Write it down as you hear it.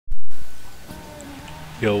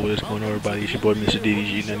Yo, what's going on, everybody? It's your boy Mr.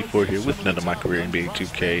 DDG94 here with another My Career NBA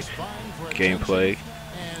 2K gameplay.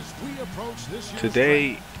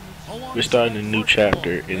 Today, we're starting a new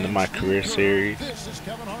chapter in the My Career series.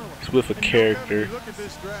 It's with a character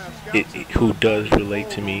who does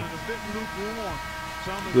relate to me.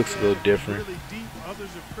 Looks a little different,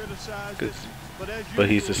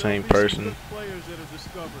 but he's the same person.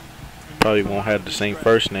 Probably won't have the same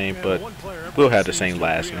first name, but we'll have the same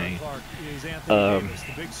last name. I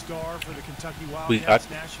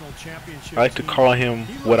like to call him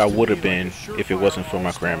what I would have been if it wasn't for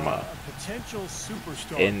my grandma.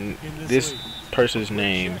 And this person's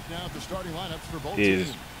name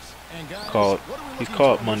is called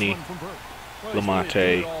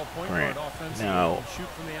Money-LeMontae Grant. Now,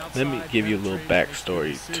 let me give you a little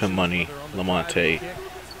backstory to Money-LeMontae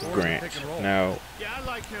Grant. Now,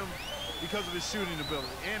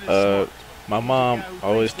 my mom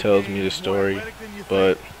always tells me the story,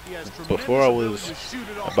 but before I was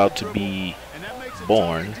about to be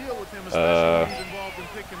born,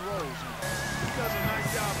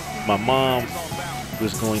 my mom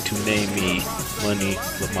was going to name me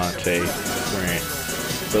Money-LeMontae Grant,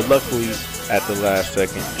 but luckily at the last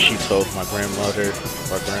second she told my grandmother.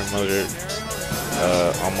 My grandmother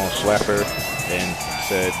almost slapped her and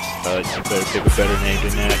said, you better pick a better name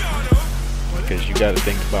than that, because you got to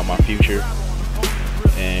think about my future.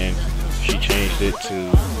 And she changed it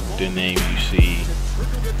to the name you see.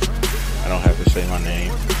 I don't have to say my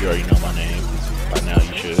name. You already know my name by now.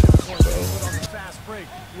 You should.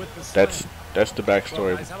 So that's the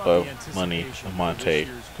backstory of Money-LeMontae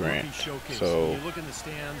Grant. So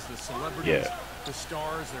yeah.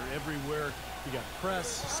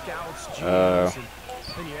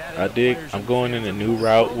 I'm going in a new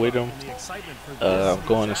route with him. I'm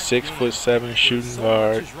going a 6'7" shooting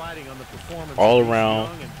guard, all around.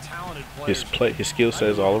 His skill set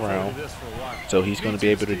is all around, so he's going to be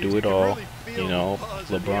able to do it all. You know,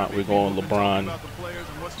 LeBron. We're going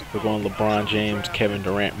LeBron James, Kevin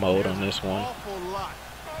Durant mode on this one.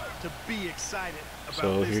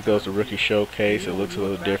 So here goes the rookie showcase. It looks a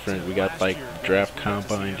little different. We got like draft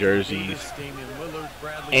combine jerseys,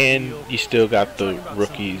 and you still got the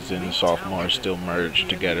rookies and the sophomores still merged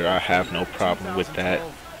together. I have no problem with that.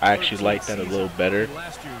 I actually like that a little better.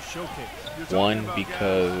 One,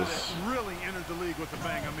 because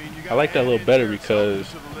I like that a little better because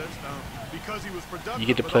you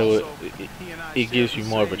get to play with it gives you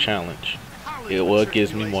more of a challenge. It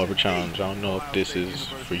gives me more of a challenge. I don't know if this is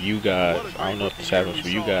for you guys. I don't know if this happens for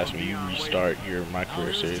you guys when you restart your My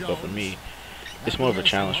Career series, but for me, it's more of a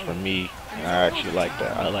challenge for me, and I actually like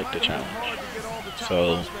that. I like the challenge.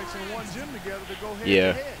 So,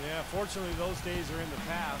 yeah. Fortunately, those days are in the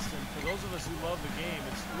past, and for those of us who love the game,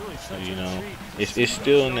 it's really such you know, a treat. it's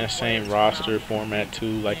still in that same roster format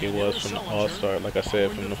too, like it was from the All-Star. Like I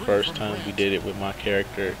said, from the first time we did it with my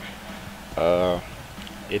character.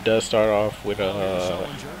 It does start off with the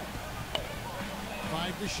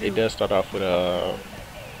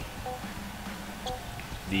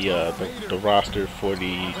roster for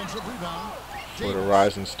the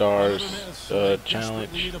Rising Stars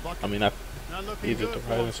challenge. I mean, is it the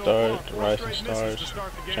Rising Stars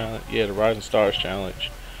challenge? Yeah, the Rising Stars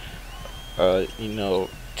challenge. You know,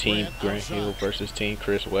 Team Grant Hill versus Team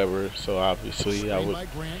Chris Webber. So obviously, I would,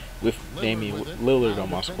 with Damian Lillard on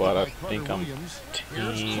my squad, I think I'm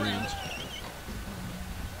Team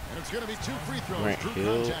Grant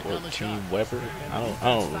Hill or Team Webber. I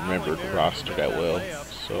don't remember the roster that well.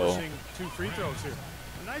 So,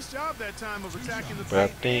 but I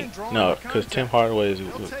think no, because Tim Hardaway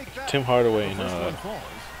and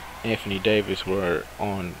Anthony Davis were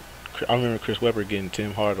on. I remember Chris Webber getting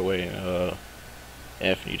Tim Hardaway and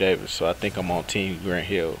Anthony Davis, so I think I'm on Team Grant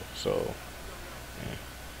Hill. So yeah.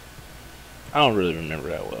 I don't really remember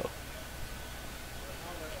that well.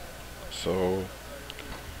 So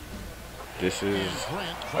this is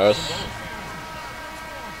us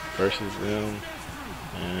versus them,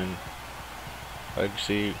 and like you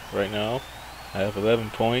see right now, I have 11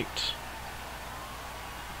 points.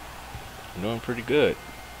 I'm doing pretty good.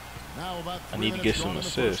 I need to get some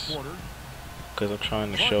assists, because I'm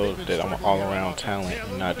trying to show that I'm an all-around talent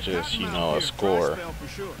and not just, you know, a scorer.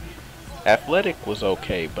 Athletic was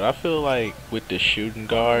okay, but I feel like with the shooting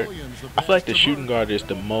guard, I feel like the shooting guard is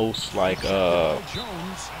the most like I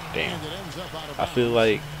feel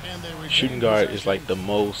like shooting guard is like the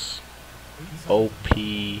most OP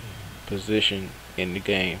position in the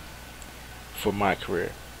game for my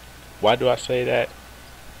career. Why do I say that?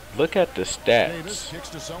 Look at the stats.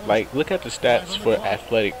 Like, look at the stats for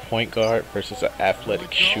athletic point guard versus an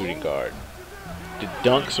athletic shooting guard. The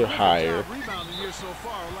dunks are higher.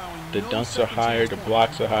 The dunks are higher, the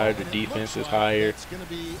blocks are higher, the defense is higher.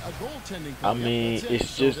 I mean,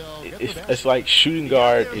 it's like shooting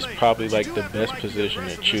guard is probably like the best position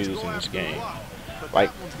to choose in this game.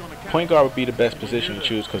 Like, point guard would be the best position to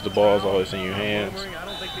choose because the ball is always in your hands.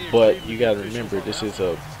 But you got to remember, this is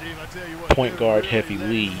a point guard heavy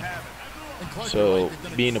league. So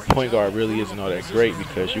being a point guard really isn't all that great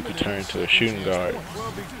because you could turn into a shooting guard.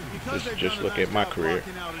 Just look at my career.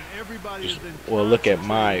 Well, look at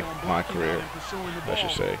my career, I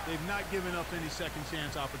should say.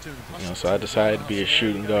 You know, so I decided to be a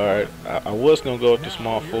shooting guard. I was gonna go with the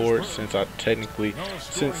small forward since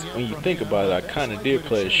when you think about it, I kind of did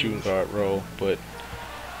play a shooting guard role. But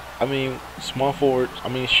I mean,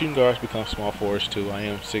 shooting guards become small forwards too. I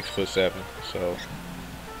am 6'7", so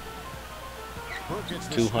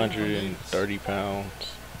 230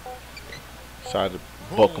 pounds. Decided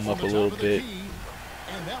to bulk him up a little bit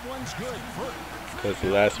because the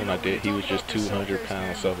last one I did, he was just 200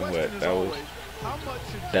 pounds soaking wet. That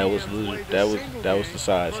was the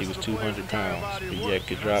size. He was 200 pounds, but yet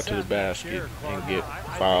could drive to the basket and get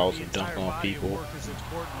fouls and dunk on people.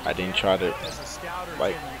 I didn't try to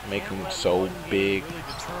like make him so big.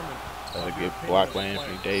 Get blocked by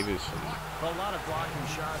Anthony Davis. A lot of blocking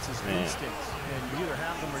shots is instincts, and you either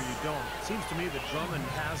have them or you don't. It seems to me that Drummond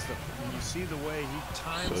has them, and you see the way he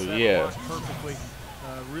times that block perfectly.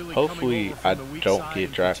 Really hopefully I don't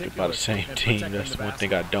get drafted by the same team. That's one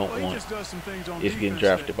thing I don't want, is getting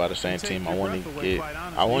drafted by the same team. I want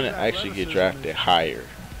to actually get drafted higher,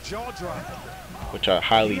 which I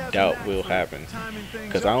highly doubt will happen,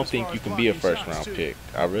 because I don't think you can be a first-round pick.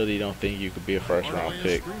 I really don't think you could be a first-round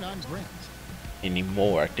pick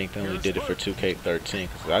anymore. I think they only did it for 2K13,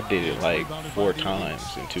 because I did it like 4 times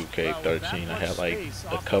in 2K13. I had like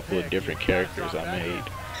a couple of different characters I made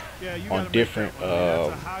on different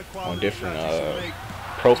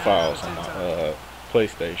profiles on my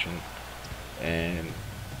PlayStation, and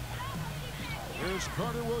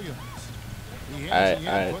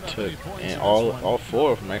I took, and all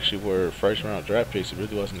 4 of them actually were first-round draft picks. It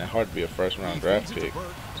really wasn't that hard to be a first-round draft pick.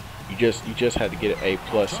 You just had to get an A+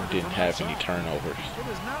 and didn't have any turnovers,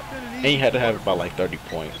 and you had to have about like 30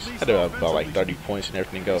 points. You had to have about like 30 points, and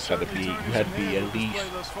everything else had to be. You had to be at least.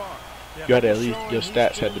 You had to at least. Your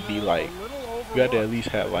stats had to be like. You had to at least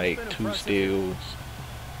have like 2 steals,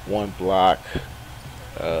 1 block,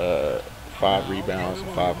 5 rebounds,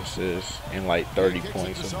 and 5 assists, and like 30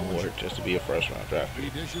 points or more just to be a first-round draft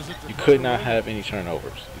pick. You could not have any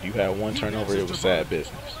turnovers. If you had 1 turnover, it was sad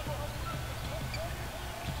business.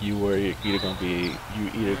 You were either going to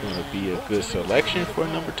be a good selection for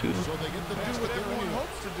number 2.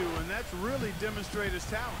 Really demonstrate his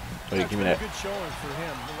talent. Oh, yeah, give me that. Good showing for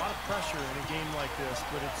him. A lot of pressure in a game like this,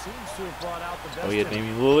 but it seems to have brought out the best. Oh yeah,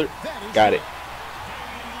 Damian Lillard. Got it.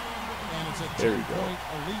 There we go.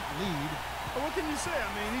 Well, what can you say? I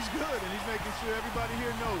mean, he's good, and he's making sure everybody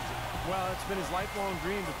here knows it. Well, it's been his lifelong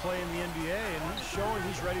dream to play in the NBA, and he's showing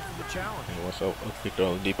he's ready for the challenge. Hey, what's up? What's Victor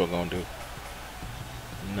Oladipo gonna do?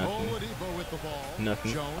 Nothing.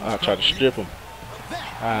 Nothing. I'll try to strip him.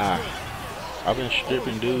 I've been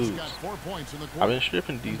stripping dudes. I've been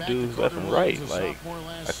stripping these dudes left and right. Like,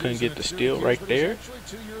 I couldn't get the steal right there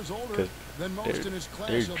because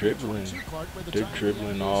they're dribbling. They're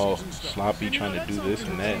dribbling all sloppy, trying to do this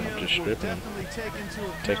and that, and I'm just stripping them,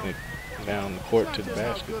 taking it down the court to the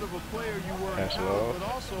basket. Pass it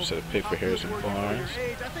off. Set a pick for Harrison Barnes.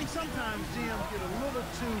 I think sometimes GMs get a little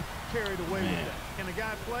too carried away with that. Can a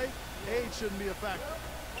guy play? Age shouldn't be a factor.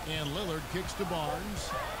 And Lillard kicks to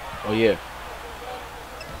Barnes. Oh yeah.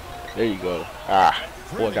 There you go.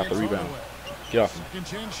 Boy got the rebound. Get off me.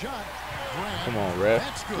 Come on,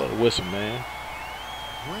 ref. Blow the whistle, man.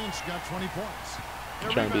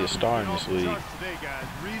 I'm trying to be a star in this league.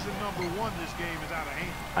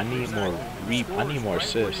 I need more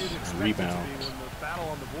assists and rebounds.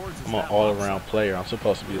 I'm an all-around player. I'm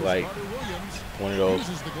supposed to be like one of those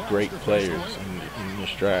great players in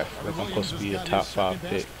this draft. Like, I'm supposed to be a top 5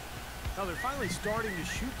 pick. Now they're finally starting to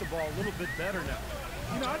shoot the ball a little bit better now.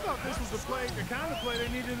 You know, I thought this was the kind of play they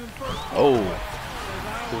needed in the first. Oh,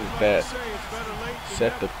 who's that?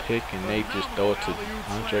 Set the pick and they just throw it to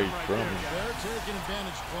Andre Drummond.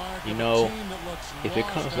 You know, if it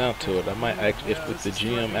comes down to it, I might act, if the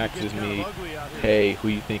GM asks me, hey, who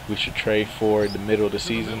you think we should trade for in the middle of the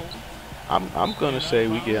season, I'm gonna say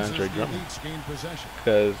we get Andre Drummond,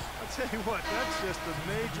 because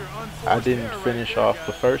I didn't finish off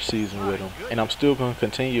the first season with him, and I'm still gonna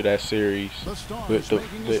continue that series with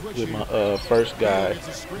my first guy,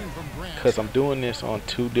 because I'm doing this on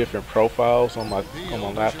 2 different profiles on my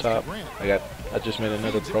laptop. I just made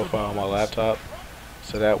another profile on my laptop,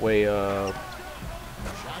 so that way I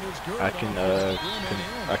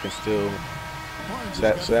can still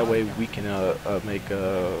so that way we can make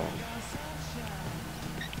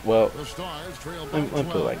well, let me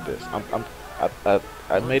put it like this.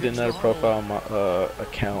 I made another profile on my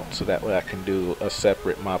account so that way I can do a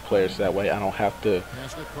separate my players. So that way I don't have to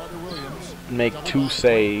make two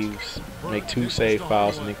save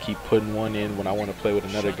files and then keep putting one in when I want to play with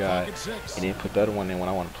another guy and then put the other one in when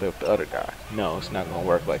I want to play with the other guy. No, it's not going to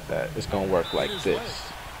work like that. It's going to work like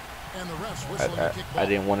this. I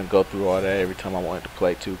didn't want to go through all that every time I wanted to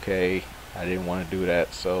play 2K. I didn't want to do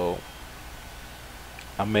that, so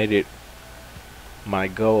I made it my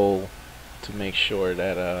goal to make sure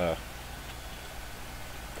that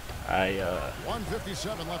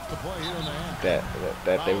 1:57 left to play here in the half.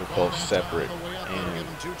 that they were both separate, and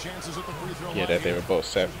yeah, that they were both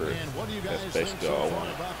separate. That's basically all I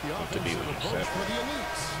wanted them to be, with separate.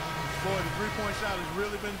 Boy, the three-point shot has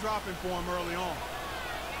really been dropping for him early on.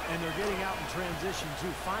 And they're getting out in transition too,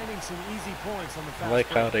 finding some easy points on the fast I like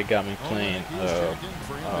how break. they got me playing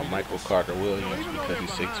Michael Carter Williams because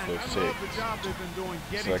he's 6'6".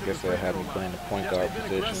 So I guess they have me playing the point guard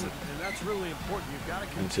position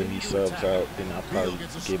until he subs out. Then I'll probably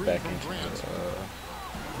get back into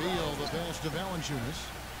Field the pass to Valanciunas.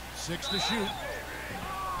 6 to shoot.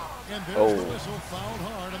 And there's oh, the whistle, fouled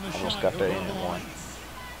hard on the almost shot. got that in one.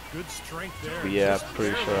 Good strength there. But yeah, I'm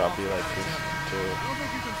pretty sure I'll be like this I don't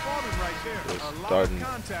think you can fault him right there. A lot starting of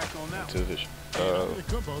contact on that to one. this. The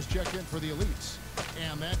Kumbos check in for the Elites.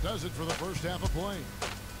 And that does it for the first half of play.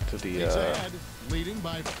 To the It's ahead, leading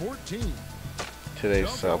by 14. today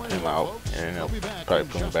sub him out and I'll probably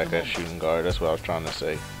put him back at shooting guard. That's what I was trying to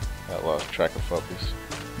say. I lost track of focus.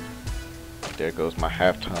 There goes my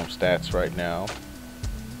halftime stats right now.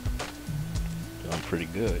 Doing pretty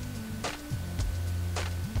good.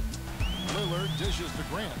 Lillard dishes to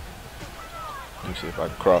Grant. Let me see if I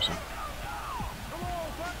can cross him.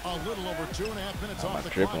 A little over 2.5 minutes off My the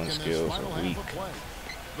clock dribbling in this skills final are half weak. of play.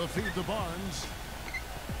 The feed to Barnes.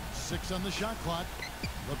 6 on the shot clock.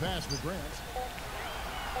 The pass to Grant.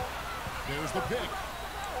 There's the pick.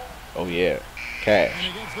 Oh yeah, cash.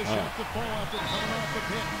 And he gets the shot to fall after coming off the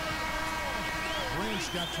pick. Grant's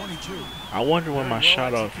got 22. I wonder what my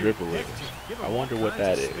shot off dribble is. I wonder what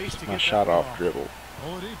that is. My shot off dribble.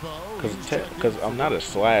 Because I'm not a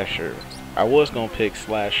slasher. I was gonna pick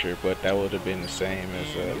slasher, but that would have been the same as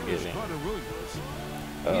getting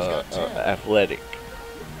athletic.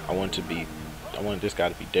 I want this guy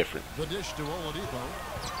to be different. The dish to Oladipo.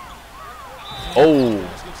 Oh,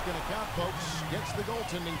 Basket's gonna count, folks. Gets the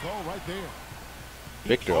goaltending call right there.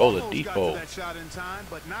 Victor Got to Oladipo. that shot in time,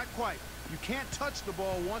 but not quite. You can't touch the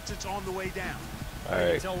ball once it's on the way down. All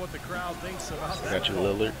right, Tell what the crowd thinks about that. got you,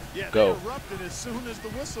 Lillard. Yeah, Go. they erupted as soon as the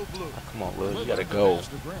whistle blew. Come on, Lillard, you gotta go. Pass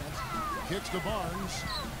to Grant. Kicks to Barnes.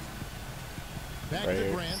 Back Right to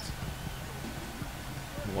here. Grant.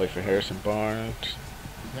 Wait for Harrison Barnes.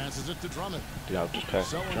 Passes it to Drummond. Then I'll just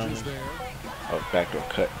pass it to Seller's Drummond. is there. Oh, backdoor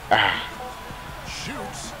cut. Ah.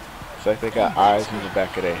 Shoots. It's like they got eyes in the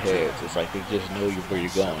back of their heads. It's like they just know where you're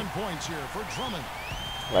 7 going. points here for Drummond.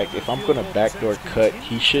 Like if I'm gonna backdoor cut,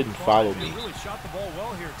 he shouldn't follow me. Really shot the ball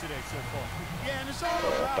well here today so far. Yeah, and it's all I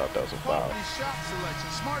about thought that was a foul. quality shot selection,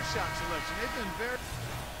 smart shot selection. They've been very.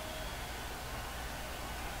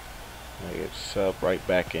 I get sub right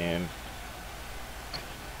back in.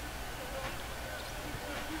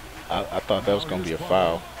 I thought that was gonna be a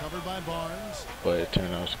foul, Covered by Barnes. but it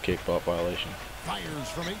turned out it was a kickball violation. Fires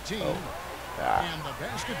from 18. Oh. Ah. And the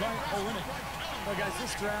basket by Olynyk. Well, guys,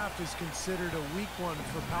 this draft is considered a weak one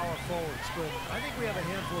for power forwards, but I think we have a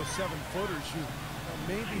handful of 7-footers who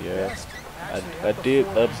maybe Yeah, best I actually did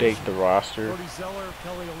at the update the roster. Cody Zeller,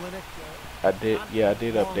 Kelly Olynyk. I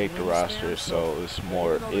did update the roster, so it's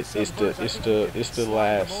more. It's the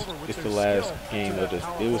last game of this.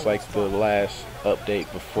 It was like the last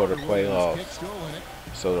update before the playoffs. Kicks to Olynyk.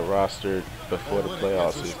 So the roster before the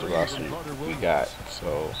playoffs is the roster we got.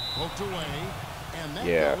 So Poked away. And that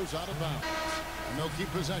Yeah. goes out of bounds. No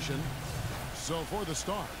keep possession. So for the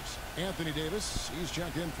Stars, Anthony Davis, he's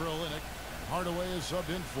checked in for Olynyk. Hardaway is subbed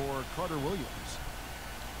in for Carter Williams.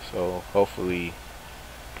 so hopefully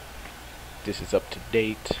this is up to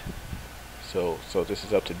date. So this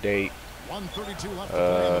is up to date. 1:32 left to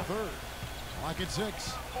play in the third. Clock at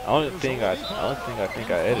 6. The only thing I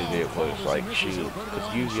think I edited was like shield,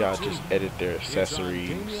 because usually I just edit their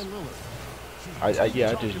accessories Yeah,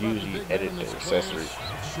 I just usually edit the accessories,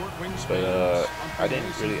 but I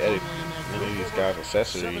didn't really edit any of these guys'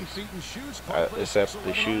 accessories, except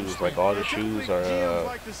the shoes. Like all the shoes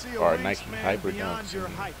are Nike Hyper Dunks.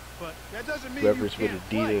 And whoever's with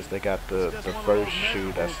Adidas, they got the first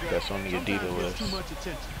shoe that's on the Adidas list.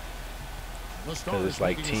 Because it's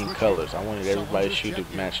like team colors. I wanted everybody's shoe to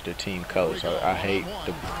match their team colors. I hate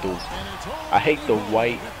the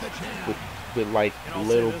white with like a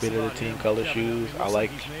little bit of the team color shoes. I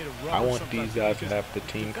want these guys to have the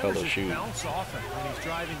team color shoes.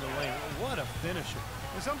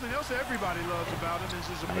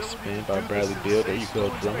 Nice spin by Bradley Beal. There you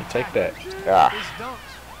go, Drummond. Take that. Ah.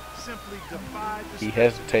 He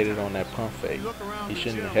hesitated on that pump fake. He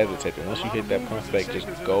shouldn't have hesitated. Once you hit that pump fake, just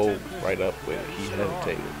go right up with it. He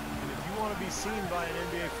hesitated. If you want to be seen by an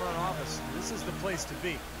NBA front office, this is the place to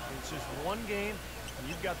be. It's just one game, and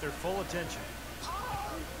you've got their full attention.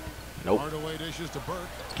 Nope.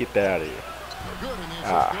 Get that out of here.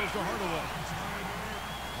 Ah.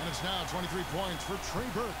 And it's now 23 points for Trey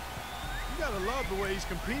Burke. You gotta love the way he's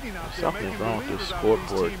competing out there. Something's wrong with this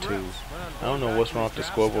scoreboard too. I don't know what's wrong with the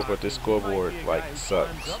scoreboard, but this scoreboard like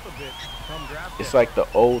sucks. It's like the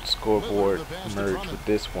old scoreboard merged with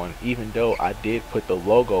this one, even though I did put the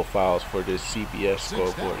logo files for this CBS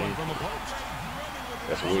scoreboard in.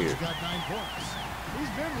 That's weird. I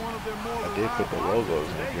did put the logos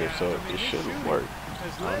in here, so it should have worked.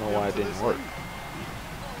 I don't know why it didn't work.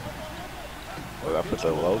 But I put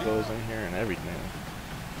the logos in here and everything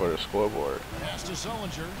for the scoreboard.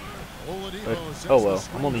 But, oh well,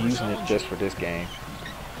 I'm only using it just for this game.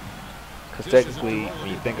 Because technically, when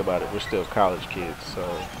you think about it, we're still college kids, so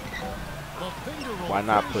why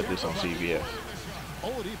not put this on CBS?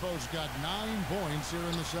 Oladipo's got 9 points here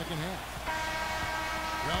in the second half.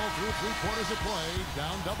 Well, through 3 quarters of play,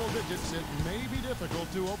 down double digits, it may be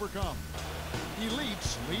difficult to overcome.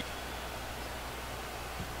 Elites lead.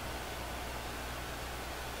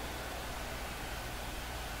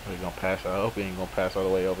 He's gonna pass. I hope he ain't gonna pass all the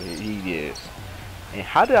way over here. He is. And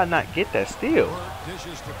how did I not get that steal?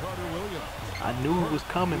 I knew it was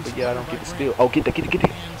coming, but yeah, I don't get the steal. Oh, get it.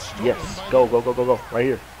 Yes, go. Right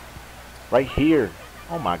here. Right here.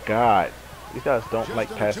 Oh my God. These guys don't like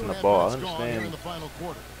passing the ball. I understand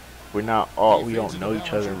we don't know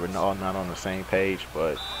each other, we're all not on the same page,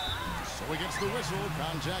 but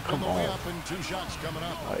come on.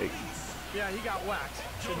 Like, yeah, he got whacked.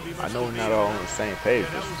 I know we're not all on the same page,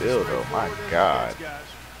 but still though, my God.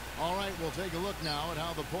 All right, we'll take a look now at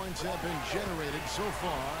how the points have been generated so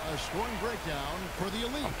far. A scoring breakdown for the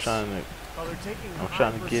Elite. I'm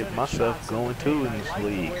trying to get myself going too in this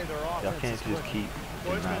league. Y'all can't just keep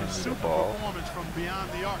denying me the ball.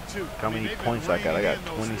 How many points I got? I got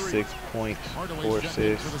 26 points, 4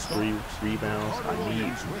 assists, 3 rebounds.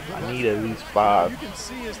 I need at least 5.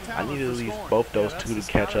 I need at least both those 2 to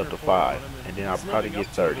catch up to 5, and then I'll probably get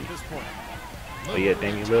 30. But yeah,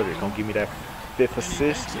 Damian Lillard gonna give me that 5th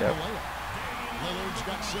assist. Yep.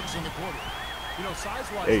 You know,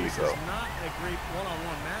 size-wise, there you this go. is not a great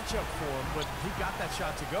one-on-one matchup for him, but he got that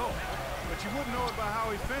shot to go. But you wouldn't know it by how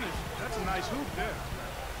he finished. That's a nice hoop there.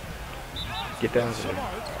 Get down there.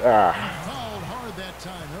 Ah.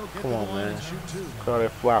 Come on, man. Look at all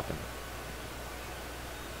that flopping.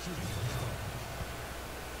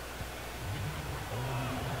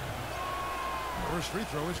 First free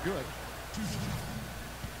throw is good.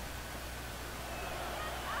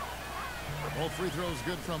 Both free throws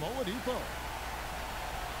good from Oladipo.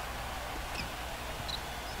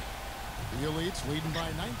 The Elites leading by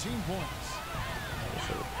 19 points.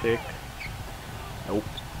 So pick. Nope.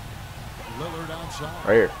 Lillard outside.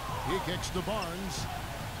 Right here. He kicks to Barnes.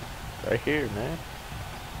 Right here, man.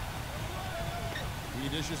 He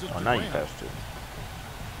dishes it oh, to now Grant. you passed it.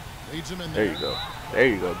 Leads him in there you go. There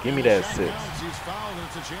you go. Give me that assist. He's fouled, and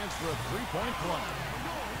it's a chance for a 3-point play.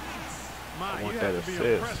 I want that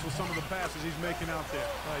assist. With some of the passes he's making out there.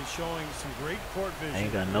 He's showing some great court vision. I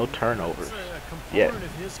ain't got no turnovers yet.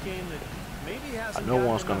 I know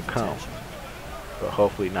one's gonna come, but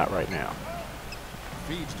hopefully not right now.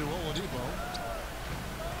 Feeds to Oladipo.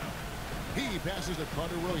 He passes to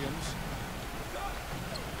Carter Williams.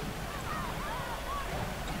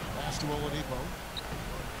 Pass to Oladipo.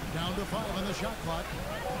 Down to 5 in the shot clock.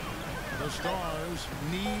 The Stars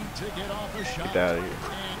need to get off a shot. Get out of here.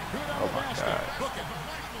 Oh my God.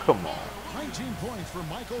 Come on. 19 points for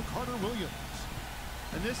Michael Carter Williams.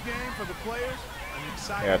 In this game for the players,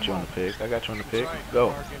 I got you on the pick. I got you on the pick. Go.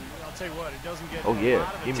 I'll tell you what, it doesn't get oh yeah,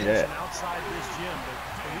 give me that. Outside this gym, but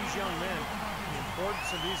for these young men, the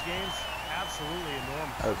importance of these games absolutely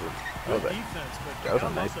enormous. That was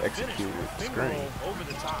a nice executed screen. Over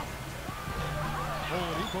the top.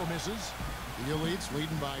 Oladipo misses. The Elites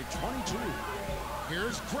leading by 22.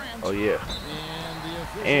 Here's Grant. Oh yeah.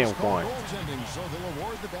 And the one. goaltending, so they'll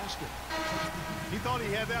award the basket. He thought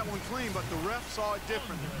he had that one clean, but the ref saw it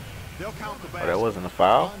differently. They'll count the basket. Oh, that wasn't a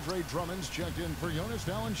foul? Andre Drummond's checked in for Jonas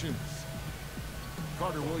Valanciunas.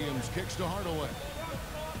 Carter Williams kicks to Hardaway.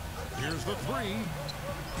 Here's the three.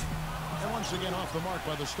 And once again off the mark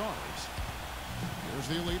by the Stars. Here's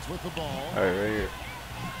the Elites with the ball. All right, right here.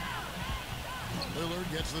 Lillard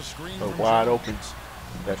gets the screen. So wide open.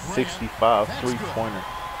 That 65 three-pointer.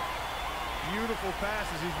 Beautiful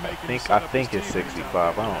passes he's making. I think it's 65.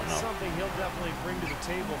 I don't know. Something he'll definitely bring to the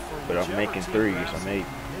table for but I'm making threes. I made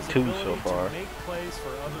 2 so far. Make plays for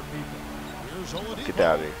other people. Get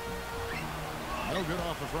out of here. No good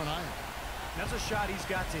off the front iron. That's a shot he's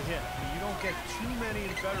got to hit. I mean, you don't get too many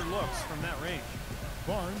better looks from that range.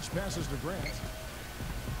 Barnes passes to Grant.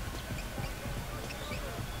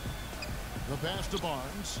 The pass to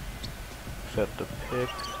Barnes. Set the pick.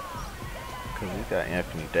 Because we got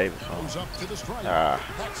Anthony Davis on. Goes up to the strike.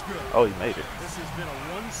 That's good. Oh, he made it. This has been a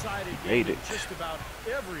one-sided game in just about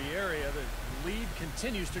every area. The lead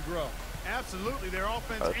continues to grow. Absolutely, their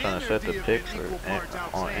offense. I was trying to set the pick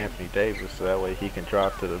on Anthony Davis so that way he can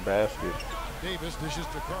drop to the basket. Davis dishes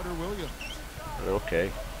to Carter Williams.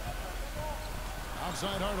 Okay.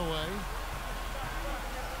 Outside Hardaway.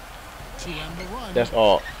 To end the run. That's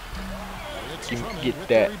all. Get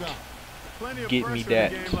that. Get me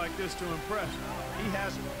that. Like this to impress. He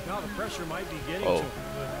has now the pressure might be getting to him.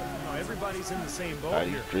 But, everybody's in the same boat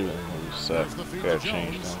here. Dribbling moves suck. Gotta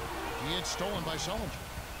change them. He had stolen by Sullinger.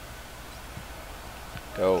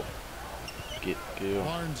 Go. Get good.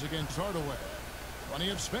 Barnes against Hardaway. Plenty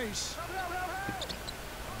of space.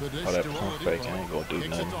 Oh, that pump fake ain't gonna do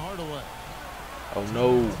nothing. Oh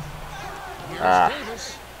no.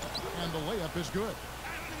 Davis, and the layup is good.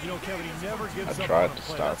 You know, Kevin, he never gives I up tried on to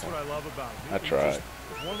play. stop That's him. what I love about him. I tried.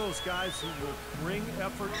 He's one of those guys who will bring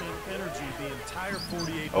effort and energy the entire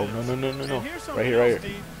 48 Oh, minutes. no. Right here.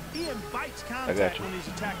 Steve, he invites I got contact you. when he's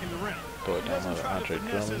attacking the rim. Throw it down on Andre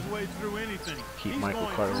Drummond. Keep Michael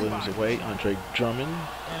Carter Williams away. Andre Drummond.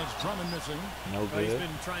 And it's Drummond missing. No He's good.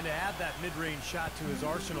 been trying to add that mid-range shot to his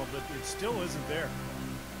arsenal, but it still isn't there.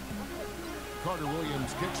 Carter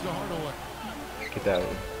Williams kicks to Hardaway. Get that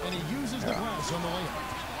one. And he uses the glass on the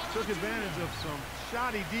layup. Took advantage of some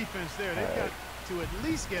shoddy defense there. They've got to at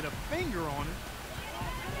least get a finger on it.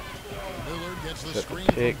 Lillard gets the Set the screen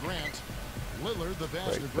pick. from Grant. Lillard the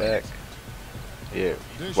basket. Break back. Yeah.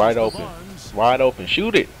 Wide open. Wide open.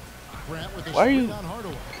 Shoot it. Grant with the Why are you? on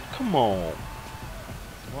Hardaway. Come on.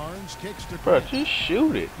 Barnes kicks to Bro, Grant. just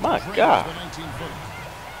shoot it. My Grant God. with the 19-footer.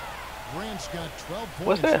 Grant's got 12 points.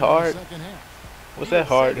 Was that in the hard? second half. Was that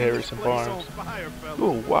hard, Harrison Barnes? You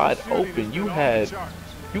were wide open. You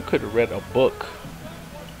could have read a book,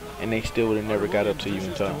 and they still would have never got up to you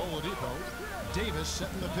in time. Davis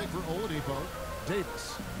setting the pick for Oladipo.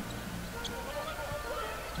 Davis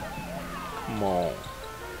Come on.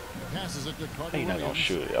 passes it to Carter You're not going Williams. to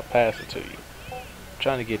shoot it. I'll pass it to you. I'm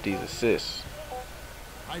trying to get these assists.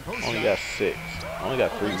 Only got 6. Only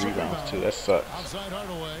got 3 rebounds, too. That sucks. Outside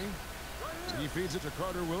Hardaway. He feeds it to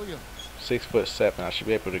Carter Williams. 6'7". I should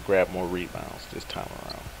be able to grab more rebounds this time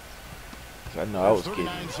around. I know I was getting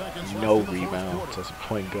no rebounds as a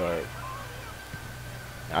point guard.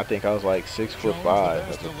 I think I was like 6'5"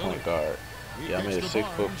 as a point guard. Yeah, I made a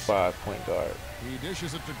 6'5" point guard. He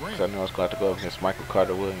dishes it to Grant. Cause I knew I was going to have to go up against Michael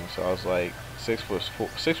Carter Williams, so I was like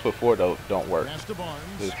 6'4" though don't work.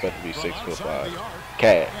 This better be 6'5".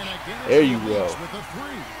 Cash. There you go.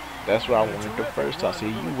 That's what I wanted the first time. See,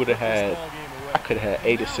 you would have had. I could have had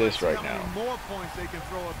 8 assists right now. More points they can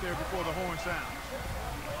throw up there before the horn sounds.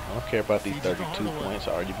 I don't care about these 32 points.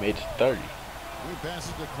 I already made it to 30. He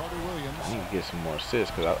passes to Carter Williams. I need to get some more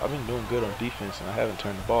assists because I've been doing good on defense and I haven't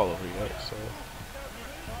turned the ball over yet. So.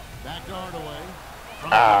 Back to Hardaway.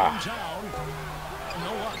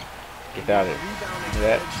 Get out of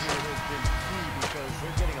here.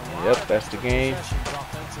 Yep, that's the game.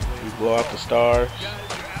 We blow out the Stars.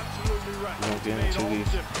 We're going to get into these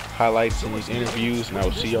highlights and these interviews, and I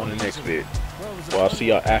will see you on the next vid. Well, I'll see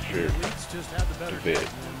y'all after the vid.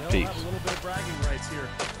 Peace. A little bit of bragging rights here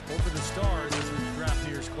over the Stars as the draft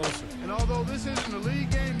nears closer. And although this isn't a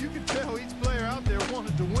league game, you can tell each player out there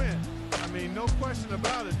wanted to win. I mean, no question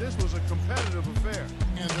about it. This was a competitive affair.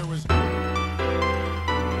 And there was...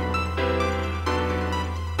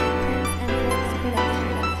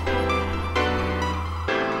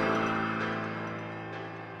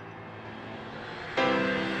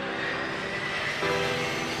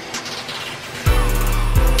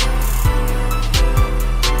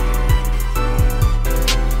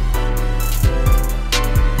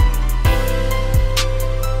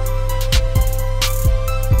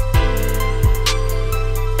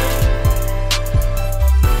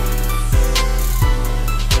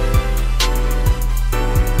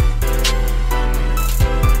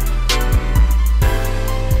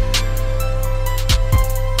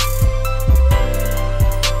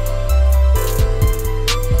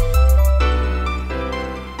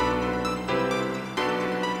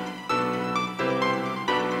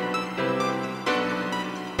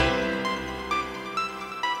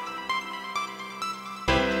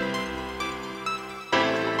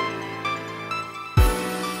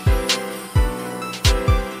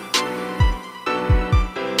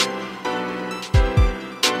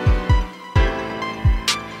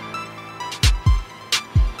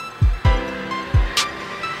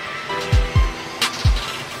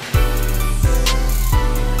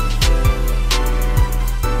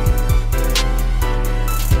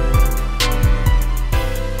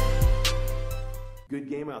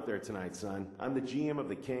 game out there tonight, son. I'm the GM of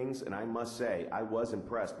the Kings, and I must say, I was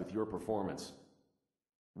impressed with your performance.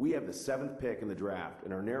 We have the 7th pick in the draft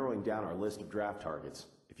and are narrowing down our list of draft targets.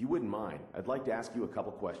 If you wouldn't mind, I'd like to ask you a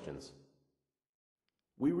couple questions.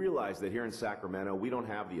 We realize that here in Sacramento, we don't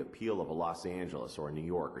have the appeal of a Los Angeles or a New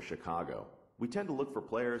York or Chicago. We tend to look for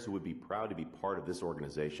players who would be proud to be part of this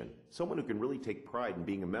organization, someone who can really take pride in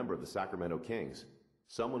being a member of the Sacramento Kings,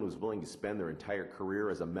 someone who's willing to spend their entire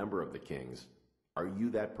career as a member of the Kings. Are you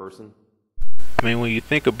that person? I mean, when you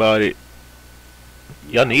think about it,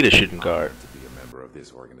 y'all need a shooting guard. To be a member of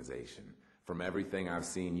this organization. From everything I've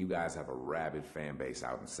seen, you guys have a rabid fan base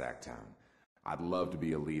out in Sacktown. I'd love to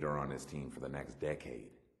be a leader on this team for the next decade.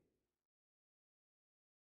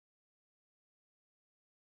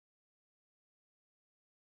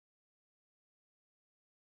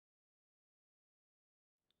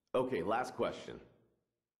 Okay, last question.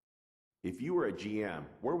 If you were a GM,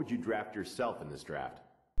 where would you draft yourself in this draft?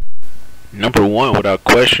 Number 1 without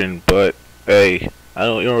question, but hey, it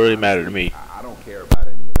don't really matter to me. I don't care about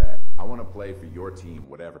any of that. I want to play for your team,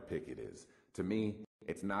 whatever pick it is. To me,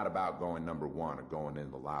 it's not about going number 1 or going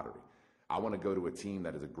in the lottery. I want to go to a team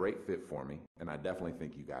that is a great fit for me, and I definitely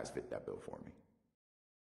think you guys fit that bill for me.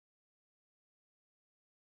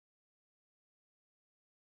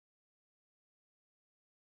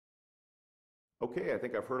 Okay, I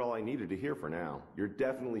think I've heard all I needed to hear for now. You're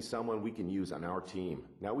definitely someone we can use on our team.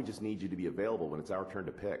 Now we just need you to be available when it's our turn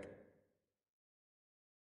to pick.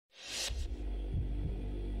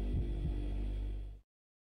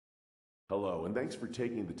 Hello, and thanks for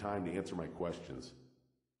taking the time to answer my questions.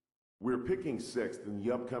 We're picking 6th in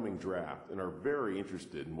the upcoming draft and are very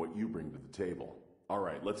interested in what you bring to the table. All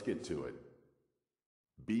right, let's get to it.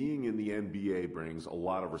 Being in the NBA brings a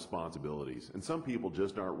lot of responsibilities, and some people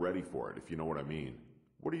just aren't ready for it, if you know what I mean.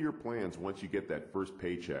 What are your plans once you get that first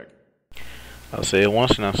paycheck? I'll say it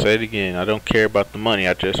once and I'll say it again. I don't care about the money.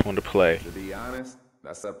 I just want to play. To be honest,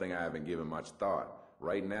 that's something I haven't given much thought.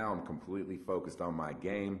 Right now, I'm completely focused on my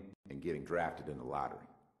game and getting drafted in the lottery.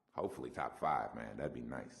 Hopefully top 5, man. That'd be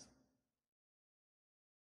nice.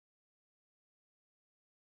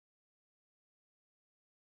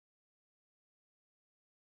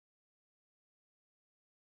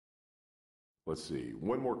 Let's see,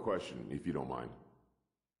 one more question, if you don't mind.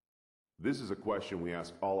 This is a question we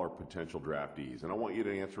ask all our potential draftees, and I want you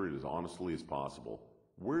to answer it as honestly as possible.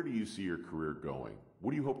 Where do you see your career going?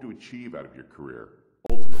 What do you hope to achieve out of your career?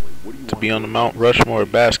 Ultimately, what do you want To be on the Mount Rushmore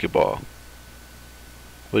of basketball.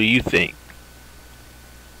 What do you think?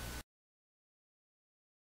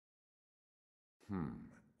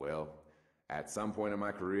 Well, at some point in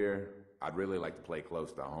my career, I'd really like to play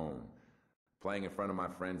close to home. Playing in front of my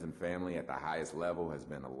friends and family at the highest level has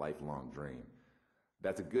been a lifelong dream.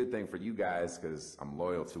 That's a good thing for you guys because I'm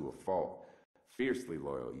loyal to a fault. Fiercely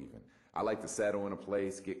loyal, even. I like to settle in a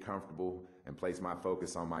place, get comfortable, and place my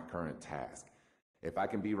focus on my current task. If I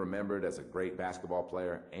can be remembered as a great basketball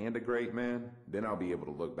player and a great man, then I'll be able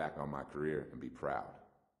to look back on my career and be proud.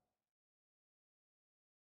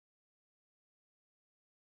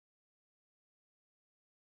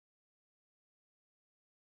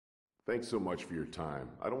 Thanks so much for your time.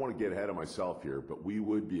 I don't want to get ahead of myself here, but we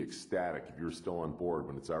would be ecstatic if you're still on board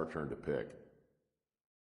when it's our turn to pick.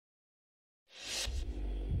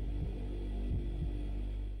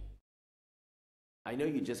 I know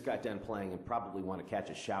you just got done playing and probably want to catch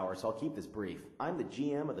a shower, so I'll keep this brief. I'm the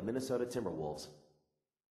GM of the Minnesota Timberwolves.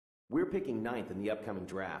 We're picking 9th in the upcoming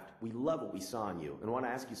draft. We love what we saw in you and want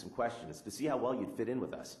to ask you some questions to see how well you'd fit in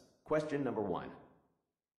with us. Question number 1.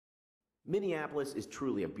 Minneapolis is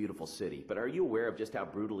truly a beautiful city, but are you aware of just how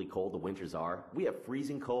brutally cold the winters are? We have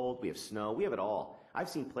freezing cold, we have snow, we have it all. I've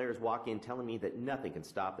seen players walk in telling me that nothing can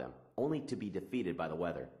stop them, only to be defeated by the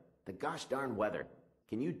weather. The gosh darn weather.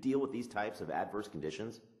 Can you deal with these types of adverse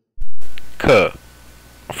conditions? I'm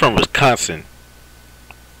from Wisconsin.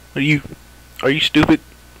 Are you stupid?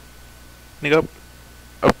 Nigga,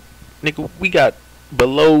 nigga, we got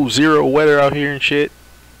below 0 weather out here and shit.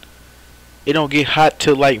 It don't get hot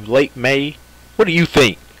till like late May. What do you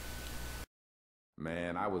think?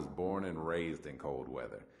 Man, I was born and raised in cold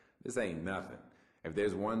weather. This ain't nothing. If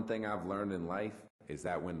there's one thing I've learned in life, it's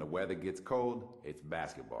that when the weather gets cold, it's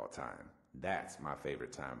basketball time. That's my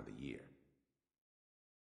favorite time of the year.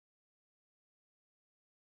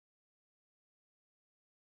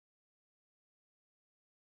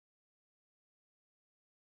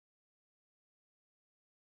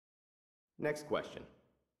 Next question.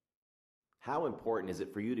 How important is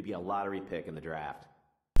it for you to be a lottery pick in the draft?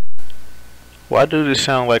 Why does this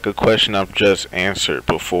sound like a question I've just answered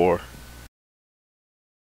before?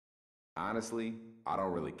 Honestly, I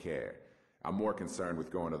don't really care. I'm more concerned with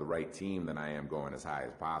going to the right team than I am going as high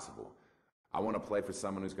as possible. I want to play for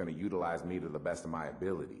someone who's going to utilize me to the best of my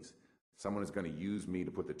abilities. Someone who's going to use me to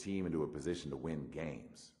put the team into a position to win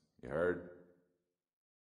games. You heard?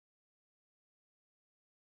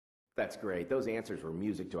 That's great. Those answers were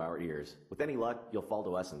music to our ears. With any luck, you'll fall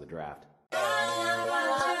to us in the draft.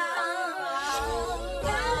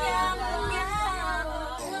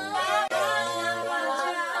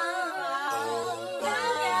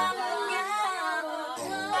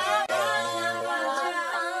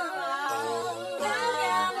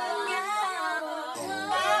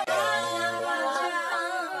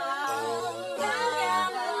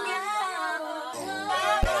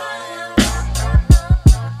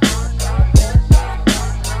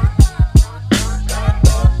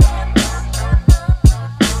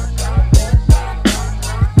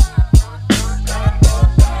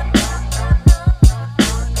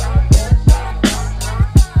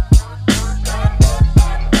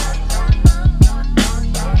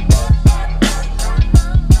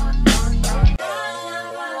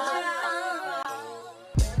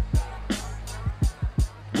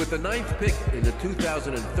 With the 9th pick in the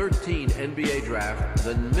 2013 NBA Draft,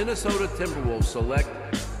 the Minnesota Timberwolves select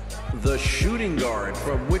the shooting guard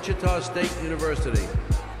from Wichita State University.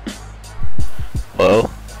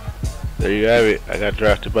 Well, there you have it. I got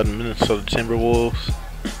drafted by the Minnesota Timberwolves.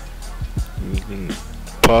 You can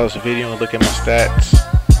pause the video and look at my stats.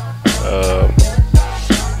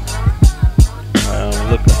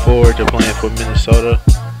 I'm looking forward to playing for Minnesota.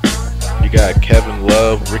 You got Kevin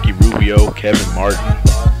Love, Ricky Rubio, Kevin Martin.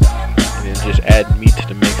 And then just adding me to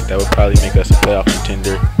the mix, that would probably make us a playoff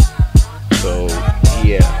contender. So,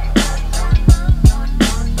 yeah,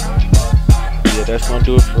 that's going to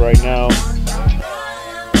do it for right now.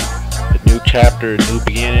 A new chapter, a new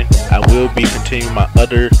beginning. I will be continuing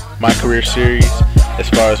my career series, as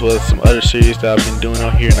far as well as some other series that I've been doing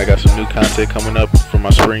on here. And I got some new content coming up for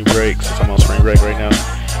my spring break, since I'm on spring break right now.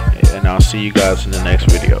 And I'll see you guys in the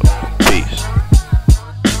next video. Peace.